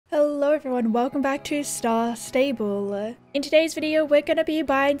everyone, welcome back to Star Stable. In today's video we're going to be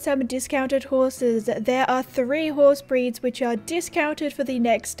buying some discounted horses. There are 3 horse breeds which are discounted for the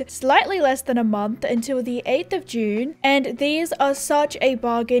next slightly less than a month until the 8th of June, and these are such a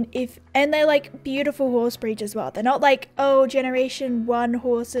bargain and they're like beautiful horse breeds as well. They're not like, oh, generation 1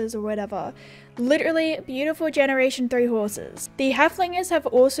 horses or whatever. Literally beautiful generation 3 horses. The halflingers have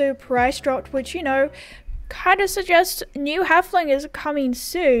also price dropped, which, you know, kind of suggests new halflingers are coming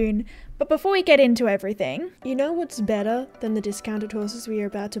soon. But before we get into everything, you know what's better than the discounted horses we are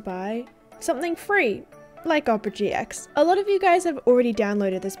about to buy? Something free, like Opera GX. A lot of you guys have already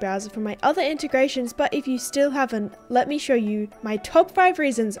downloaded this browser from my other integrations, but if you still haven't, let me show you my top 5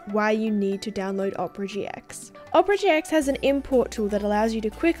 reasons why you need to download Opera GX. Opera GX has an import tool that allows you to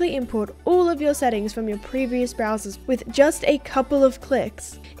quickly import all of your settings from your previous browsers with just a couple of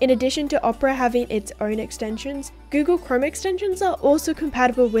clicks. In addition to Opera having its own extensions, Google Chrome extensions are also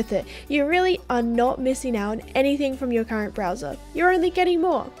compatible with it. You really are not missing out on anything from your current browser. You're only getting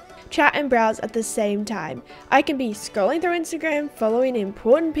more. Chat and browse at the same time. I can be scrolling through Instagram, following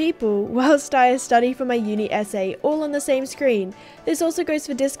important people, whilst I study for my uni essay, all on the same screen. This also goes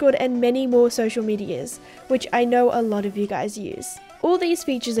for Discord and many more social medias, which I know a lot of you guys use. All these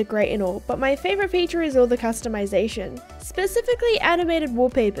features are great and all, but my favorite feature is all the customization. Specifically animated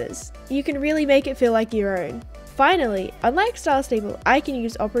wallpapers. You can really make it feel like your own. Finally, unlike Star Stable, I can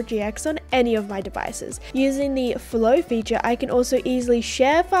use Opera GX on any of my devices. Using the Flow feature, I can also easily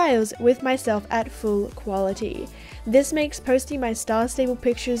share files with myself at full quality. This makes posting my Star Stable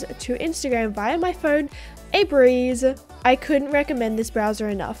pictures to Instagram via my phone a breeze. I couldn't recommend this browser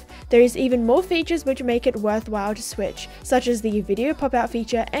enough. There is even more features which make it worthwhile to switch, such as the video pop-out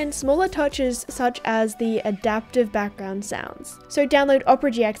feature and smaller touches such as the adaptive background sounds. So download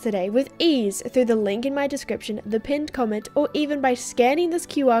Opera GX today with ease through the link in my description, the pinned comment, or even by scanning this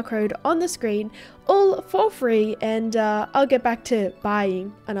QR code on the screen, all for free, and I'll get back to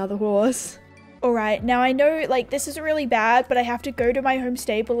buying another horse. Alright, now I know like this is really bad, but I have to go to my home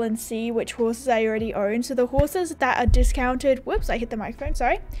stable and see which horses I already own. So the horses that are discounted, whoops, I hit the microphone,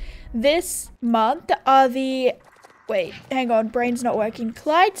 sorry. This month are the, wait, hang on, brain's not working.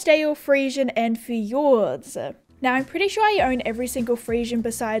 Clydesdale, Frisian, and Fjords. Now I'm pretty sure I own every single Frisian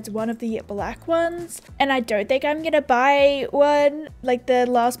besides one of the black ones, and I don't think I'm gonna buy one, like the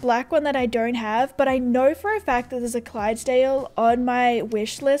last black one that I don't have, but I know for a fact that there's a Clydesdale on my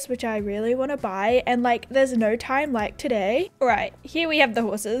wish list which I really want to buy, and like there's no time like today. Alright, here we have the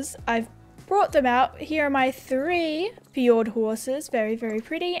horses. I've brought them out. Here are my 3 Fjord horses, very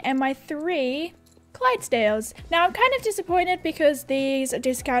pretty, and my 3 Clydesdales. Now I'm kind of disappointed because these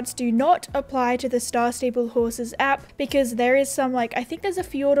discounts do not apply to the Star Stable Horses app, because there is some, like, I think there's a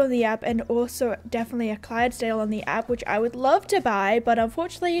Fjord on the app and also definitely a Clydesdale on the app, which I would love to buy, but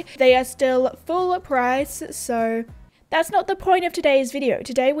unfortunately they are still full price, so that's not the point of today's video.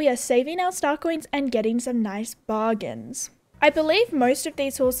 Today we are saving our star coins and getting some nice bargains. I believe most of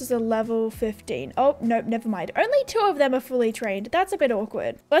these horses are level 15. Oh, nope, never mind. Only 2 of them are fully trained. That's a bit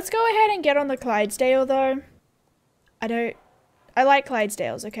awkward. Let's go ahead and get on the Clydesdale though. I like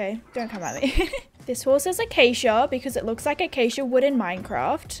Clydesdales, okay? Don't come at me. This horse is Acacia because it looks like Acacia would in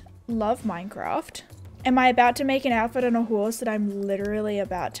Minecraft. Love Minecraft. Am I about to make an outfit on a horse that I'm literally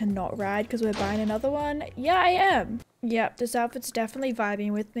about to not ride because we're buying another one? Yeah, I am. Yep, this outfit's definitely vibing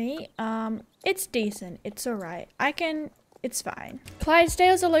with me. It's decent. It's alright. It's fine.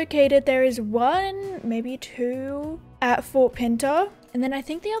 Clydesdales are located, there is 1, maybe 2 at Fort Pinter, and then I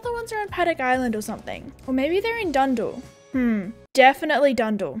think the other ones are on Paddock Island or something. Or maybe they're in Dundle. Definitely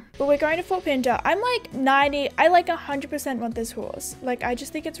Dundle. But we're going to Fort Pinter. I'm like 90, I like 100% want this horse. Like, I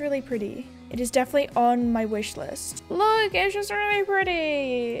just think it's really pretty. It is definitely on my wish list. Look, it's just really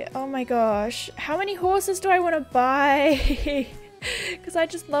pretty. Oh my gosh. How many horses do I want to buy? Because I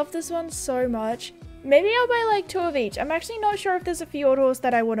just love this one so much. Maybe I'll buy like 2 of each. I'm actually not sure if there's a Fjord horse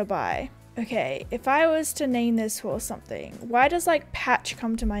that I want to buy. Okay, if I was to name this horse something, why does like Patch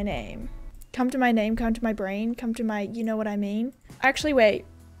come to my name? Come to my name, come to my brain, come to my, you know what I mean? Actually, wait.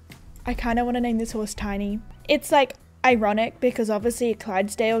 I kind of want to name this horse Tiny. It's like ironic because obviously a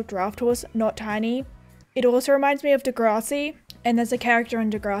Clydesdale draft horse, not Tiny. It also reminds me of Degrassi, and there's a character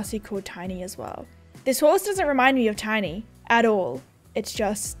in Degrassi called Tiny as well. This horse doesn't remind me of Tiny at all. It's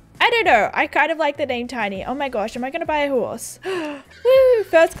just, I don't know, I kind of like the name Tiny. Oh my gosh, am I gonna buy a horse? Woo,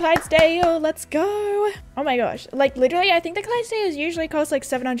 first Clydesdale, let's go. Oh my gosh, like literally I think the Clydesdales usually cost like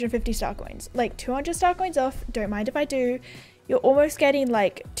 750 star coins. Like 200 star coins off, don't mind if I do. You're almost getting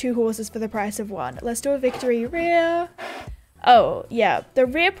like 2 horses for the price of 1. Let's do a victory rear. Oh yeah, the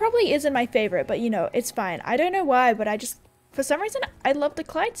rear probably isn't my favorite, but you know, it's fine. I don't know why, but I just For some reason, I love the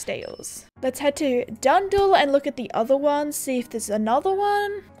Clydesdales. Let's head to Dundle and look at the other ones, see if there's another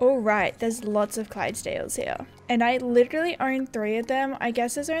one. All right, there's lots of Clydesdales here. And I literally own 3 of them. I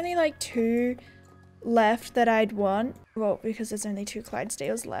guess there's only like 2 left that I'd want. Well, because there's only 2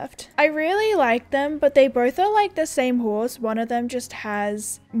 Clydesdales left. I really like them, but they both are like the same horse. One of them just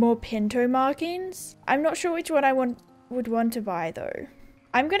has more pinto markings. I'm not sure which one I would want to buy though.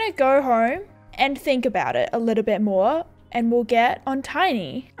 I'm gonna go home and think about it a little bit more, and we'll get on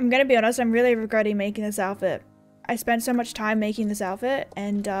Tiny. I'm gonna be honest, I'm really regretting making this outfit. I spent so much time making this outfit,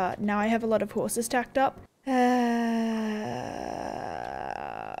 and now I have a lot of horses tacked up.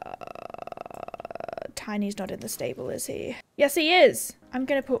 Tiny's not in the stable, is he? Yes, he is! I'm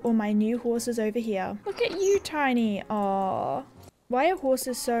gonna put all my new horses over here. Look at you, Tiny. Aww. Why are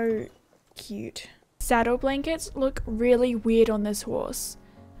horses so cute? Saddle blankets look really weird on this horse.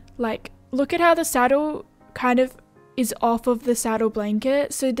 Like, look at how the saddle kind of is off of the saddle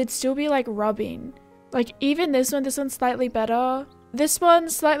blanket, so there'd still be like rubbing. Like even this one's slightly better. This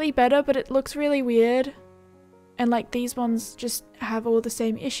one's slightly better, but it looks really weird. And like these ones just have all the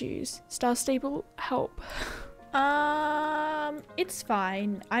same issues. Star Stable, help. It's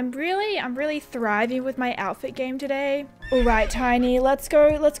fine. I'm really thriving with my outfit game today. All right, Tiny, let's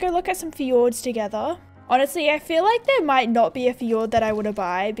go look at some fjords together. Honestly, I feel like there might not be a fjord that I want to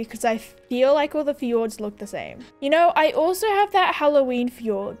buy because I feel like all the fjords look the same. You know, I also have that Halloween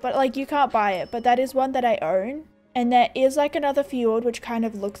fjord, but like you can't buy it, but that is one that I own. And there is like another fjord which kind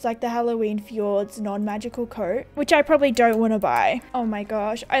of looks like the Halloween fjord's non-magical coat, which I probably don't want to buy. Oh my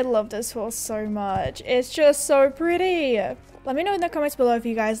gosh, I love this horse so much. It's just so pretty. Let me know in the comments below if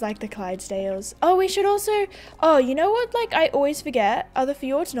you guys like the Clydesdales. Oh, we should also, oh, you know what, like I always forget, are the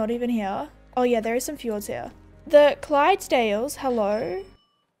fjords not even here? Oh yeah, there is some fjords here. The Clydesdales, hello.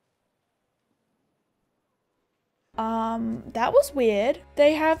 That was weird.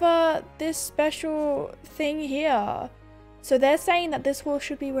 They have this special thing here. So they're saying that this horse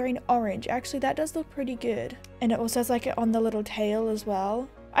should be wearing orange. Actually, that does look pretty good. And it also has like it on the little tail as well.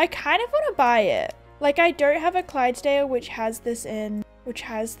 I kind of want to buy it. Like I don't have a Clydesdale which has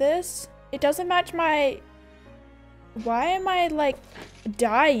this. It doesn't match my... Why am I like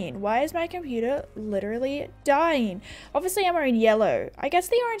dying? Why is my computer literally dying? Obviously I'm wearing yellow. I guess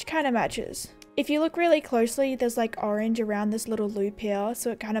the orange kind of matches. If you look really closely, there's like orange around this little loop here,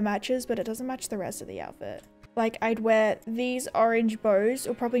 so it kind of matches, but it doesn't match the rest of the outfit. Like I'd wear these orange bows,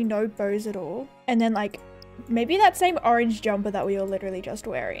 or probably no bows at all, and then like maybe that same orange jumper that we were literally just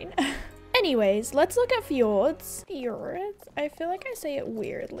wearing. Anyways, let's look at fjords. Fjords? I feel like I say it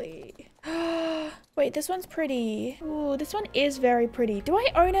weirdly. Wait, this one's pretty. Ooh, this one is very pretty. Do I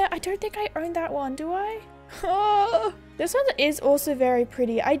own it? I don't think I own that one, do I? Oh, this one is also very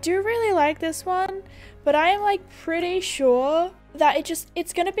pretty. I do really like this one, but I am like pretty sure that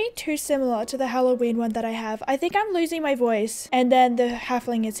it's gonna be too similar to the Halloween one that I have. I think I'm losing my voice. And then the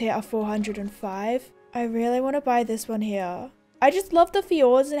halfling is here at 405. I really want to buy this one here. I just love the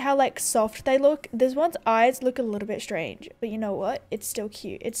fjords and how like soft they look. This one's eyes look a little bit strange, but you know what? It's still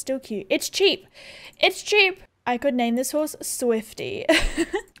cute. It's still cute. It's cheap. It's cheap. I could name this horse Swifty.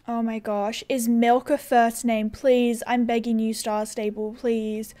 Oh my gosh. Is Milk a first name? Please. I'm begging you, Star Stable.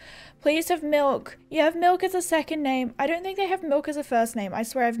 Please. Please have Milk. You have Milk as a second name. I don't think they have Milk as a first name. I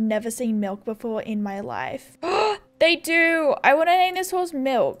swear I've never seen Milk before in my life. They do. I want to name this horse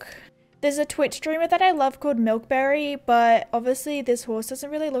Milk. There's a Twitch streamer that I love called Milkberry, but obviously this horse doesn't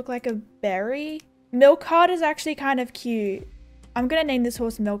really look like a berry. Milkheart is actually kind of cute. I'm gonna name this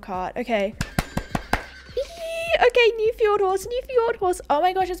horse Milkheart. Okay. Okay, new fjord horse, new fjord horse. Oh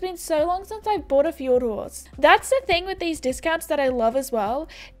my gosh, it's been so long since I've bought a fjord horse. That's the thing with these discounts that I love as well,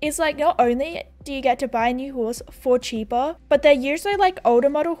 is like not only do you get to buy a new horse for cheaper, but they're usually like older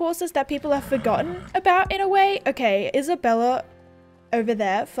model horses that people have forgotten about in a way. Okay, Isabella over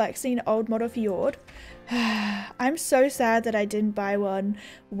there flexing old model fjord. I'm so sad that I didn't buy one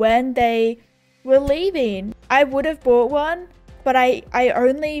when they were leaving. I would have bought one, but I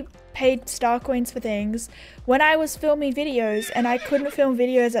only paid star coins for things when I was filming videos, and I couldn't film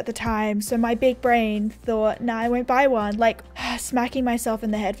videos at the time, so my big brain thought, nah, I won't buy one. Like smacking myself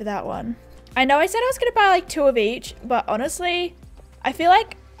in the head for that one. I know I said I was gonna buy like 2 of each, but honestly I feel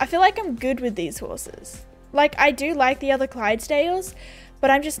like I'm good with these horses. Like I do like the other Clydesdales, but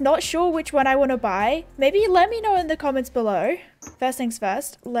I'm just not sure which one I want to buy. Maybe let me know in the comments below. First things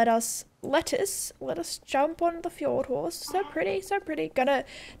first, let us jump on the fjord horse. So pretty, so pretty. Gonna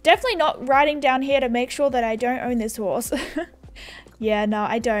definitely not riding down here to make sure that I don't own this horse. Yeah, no,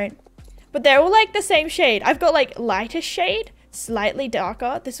 I don't. But they're all like the same shade. I've got like lighter shade, slightly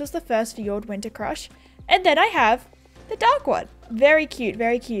darker. This was the first fjord winter crush. And then I have The dark one. Very cute,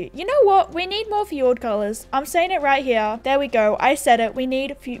 very cute. You know what? We need more fjord colors. I'm saying it right here. There we go. I said it. We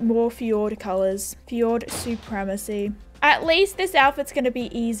need more fjord colors. Fjord supremacy. At least this outfit's gonna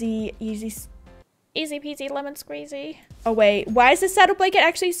be easy peasy lemon squeezy. Oh wait, why is this saddle blanket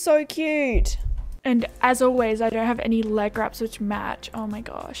actually so cute? And as always, I don't have any leg wraps which match. Oh my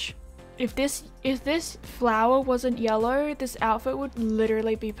gosh. If this flower wasn't yellow, this outfit would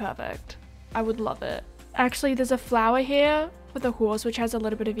literally be perfect. I would love it. Actually, there's a flower here with a horse which has a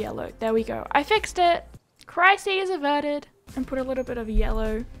little bit of yellow. There we go. I fixed it. Crisis averted. And put a little bit of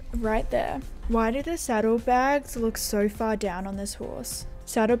yellow right there. Why do the saddlebags look so far down on this horse?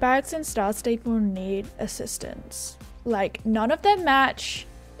 Saddlebags and Star Staple need assistance. Like, none of them match.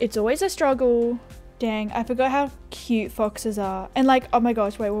 It's always a struggle. Dang, I forgot how cute foxes are. And like, oh my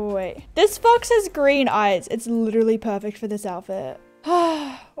gosh, wait. This fox has green eyes. It's literally perfect for this outfit.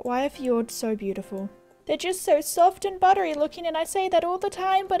 Why are fjords so beautiful? They're just so soft and buttery looking, and I say that all the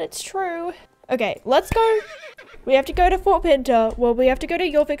time, but it's true. Okay, let's go. We have to go to Fort Pinter. Well, we have to go to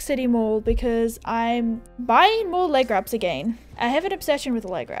Yorvik City Mall because I'm buying more leg wraps again. I have an obsession with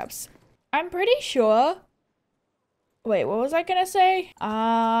leg wraps. I'm pretty sure. Wait, what was I gonna say?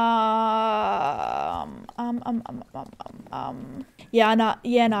 Yeah, no,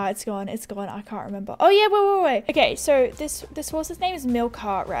 it's gone. I can't remember. Oh yeah, wait. Okay, so this horse's name is Milk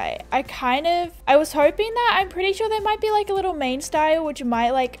Heart, right? I was hoping that I'm pretty sure there might be like a little mane style which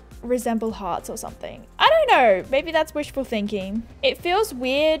might like resemble hearts or something. I don't know. Maybe that's wishful thinking. It feels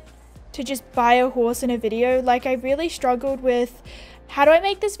weird to just buy a horse in a video. Like, I really struggled with how do I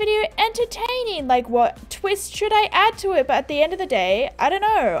make this video entertaining? Like, what twist should I add to it? But at the end of the day, I don't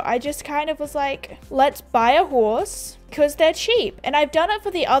know. I just kind of was like, let's buy a horse because they're cheap. And I've done it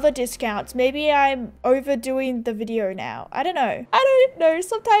for the other discounts. Maybe I'm overdoing the video now. I don't know.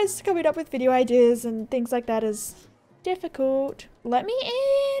 Sometimes coming up with video ideas and things like that is difficult. Let me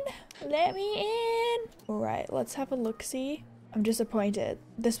in. All right, let's have a look-see. I'm disappointed.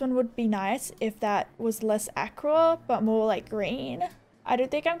 This one would be nice if that was less aqua, but more like green. I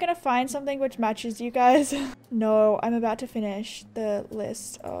don't think I'm gonna find something which matches you guys. No, I'm about to finish the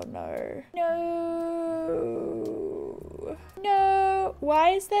list. Oh no. No. Why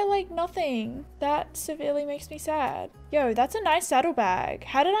is there like nothing? That severely makes me sad. Yo, that's a nice saddlebag.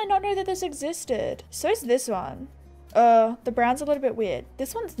 How did I not know that this existed? So is this one. The brown's a little bit weird.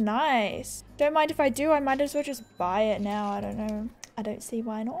 This one's nice. Don't mind if I do. I might as well just buy it now. I don't know. I don't see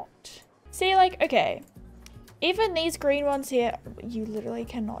why not. See, like, okay. Even these green ones here, you literally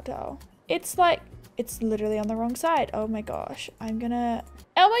cannot tell. It's like, it's literally on the wrong side. Oh my gosh.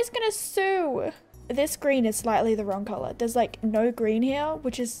 Elmo's gonna sue. This green is slightly the wrong color. There's like no green here,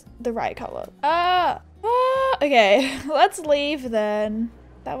 which is the right color. Okay. Let's leave then.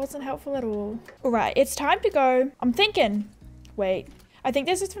 That wasn't helpful at all. All right, it's time to go. I'm thinking, wait, I think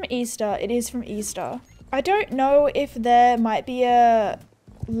this is from Easter. It is from Easter. I don't know if there might be a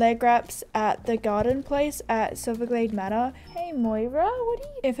leg wraps at the garden place at Silverglade Manor. Hey Moira,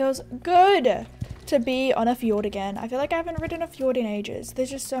 it feels good to be on a fjord again. I feel like I haven't ridden a fjord in ages.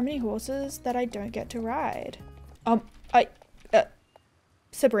 There's just so many horses that I don't get to ride.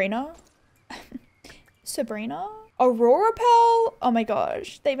 Sabrina? Sabrina? Aurora Pearl? Oh my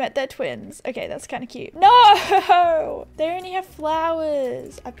gosh, they met their twins. Okay, that's kind of cute. No! They only have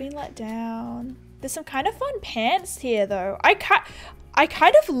flowers. I've been let down. There's some kind of fun pants here though. I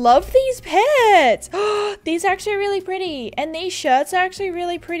kind of love these pants. These are actually really pretty. And these shirts are actually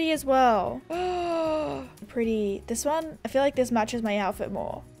really pretty as well. Pretty. This one, I feel like this matches my outfit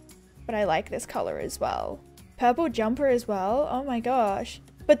more. But I like this color as well. Purple jumper as well. Oh my gosh.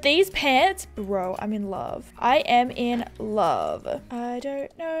 But these pants, bro, I'm in love. I am in love. I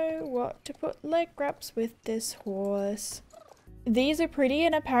don't know what to put leg wraps with this horse. These are pretty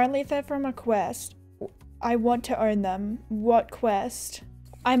and apparently they're from a quest. I want to own them. What quest?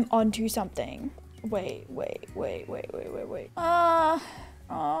 I'm onto something. Wait.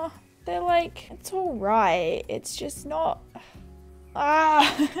 They're like, it's all right. It's just not.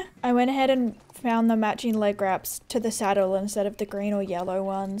 I went ahead and found the matching leg wraps to the saddle instead of the green or yellow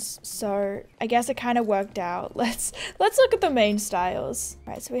ones, so I guess it kind of worked out. Let's look at the main styles.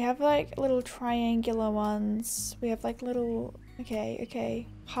 All right, so we have like little triangular ones. We have like little okay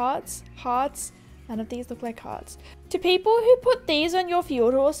hearts. None of these look like hearts. To people who put these on your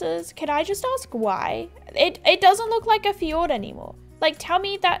fjord horses, can I just ask why? It doesn't look like a fjord anymore. Like, tell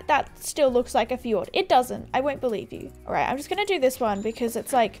me that still looks like a fjord. It doesn't. I won't believe you. All right, I'm just gonna do this one because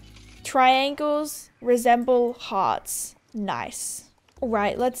it's like triangles resemble hearts. Nice.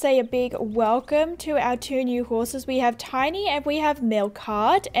 Right, let's say a big welcome to our 2 new horses. We have Tiny and we have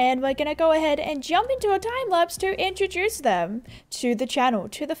Milkheart, and we're gonna go ahead and jump into a time lapse to introduce them to the channel,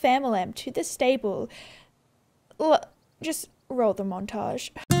 to the family, to the stable. Just roll the montage.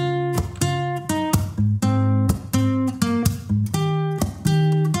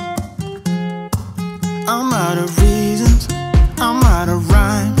 I'm out of reasons, I'm out of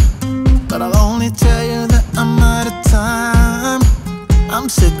rhyme, but I'll only tell you that I'm out of time. I'm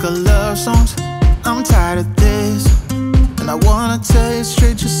sick of love songs, I'm tired of this, and I wanna tell you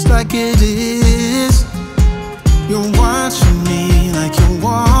straight just like it is. You're watching me like you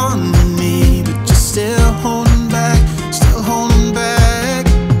want me, but you're still holding back, still holding back.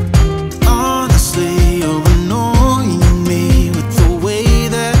 Honestly, you're annoying me with the way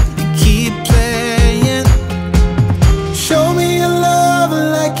that you keep playing. Show me your love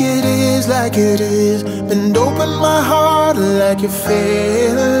like it is, like it is. Bend open my heart like you're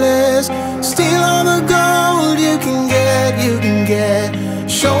fearless. Steal all the gold you can get, you can get.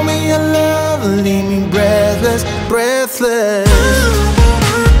 Show me your love, leave me breathless, breathless.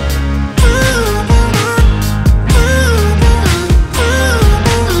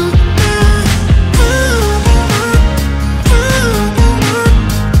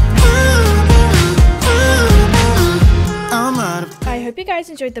 I hope you guys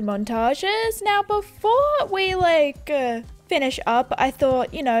enjoyed the montages. Now, before we finish up, I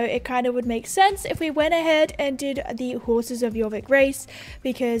thought, you know, it kind of would make sense if we went ahead and did the Horses of Jorvik race,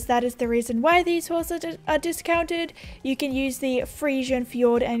 because that is the reason why these horses are discounted. You can use the Frisian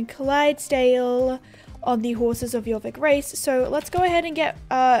Fjord and Clydesdale on the Horses of Jorvik race. So let's go ahead and get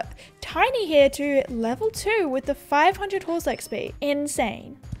Tiny here to level 2 with the 500 horse XP.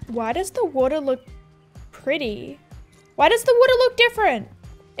 Insane. Why does the water look pretty? Why does the water look different?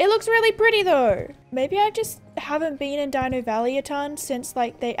 It looks really pretty though. Maybe I just haven't been in Dino Valley a ton since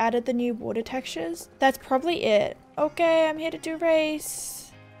like they added the new water textures. That's probably it. Okay, I'm here to do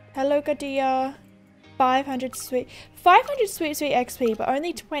race. Hello, Gadia. 500 sweet XP, but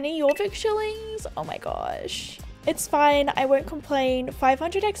only 20 Jorvik shillings. Oh my gosh. It's fine, I won't complain.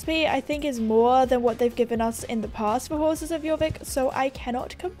 500 XP I think is more than what they've given us in the past for Horses of Jorvik, so I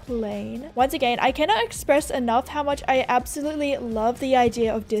cannot complain. Once again, I cannot express enough how much I absolutely love the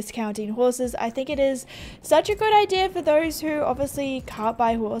idea of discounting horses. I think it is such a good idea for those who obviously can't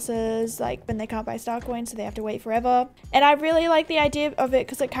buy horses, like when they can't buy star coins, so they have to wait forever. And I really like the idea of it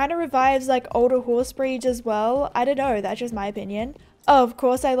because it kind of revives like older horse breeds as well. I don't know, that's just my opinion. Of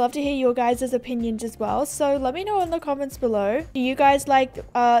course, I love to hear your guys' opinions as well, so let me know in the comments below. Do you guys like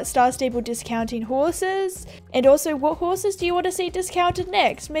Star Stable discounting horses? And also, what horses do you want to see discounted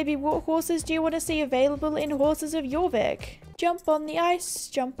next? Maybe what horses do you want to see available in Horses of Jorvik? Jump on the ice,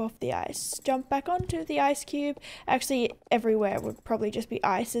 jump off the ice, jump back onto the ice cube. Actually, everywhere would probably just be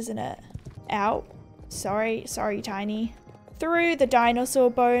ice, isn't it? Ow. Sorry, Tiny. Through the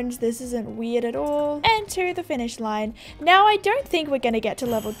dinosaur bones, this isn't weird at all, and to the finish line. Now, I don't think we're gonna get to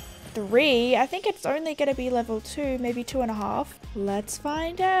level 3. I think it's only gonna be level 2, maybe 2.5. Let's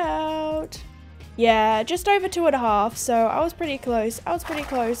find out. Yeah, just over 2.5, so I was pretty close.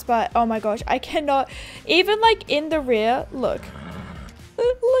 But oh my gosh, I cannot, even like in the rear, look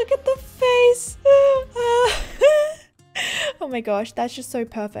at the face. Oh my gosh, that's just so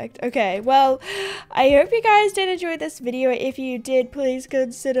perfect. Okay, well, I hope you guys did enjoy this video. If you did, please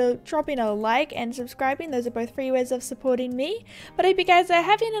consider dropping a like and subscribing. Those are both free ways of supporting me. But I hope you guys are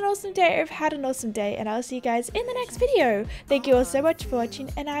having an awesome day, or have had an awesome day, and I'll see you guys in the next video. Thank you all so much for watching,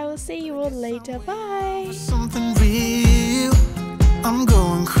 and I will see you all later. Bye! Something real, I'm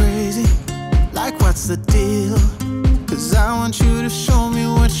going crazy. Like, what's the deal? 'Cause I want you to show me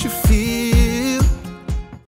what you feel.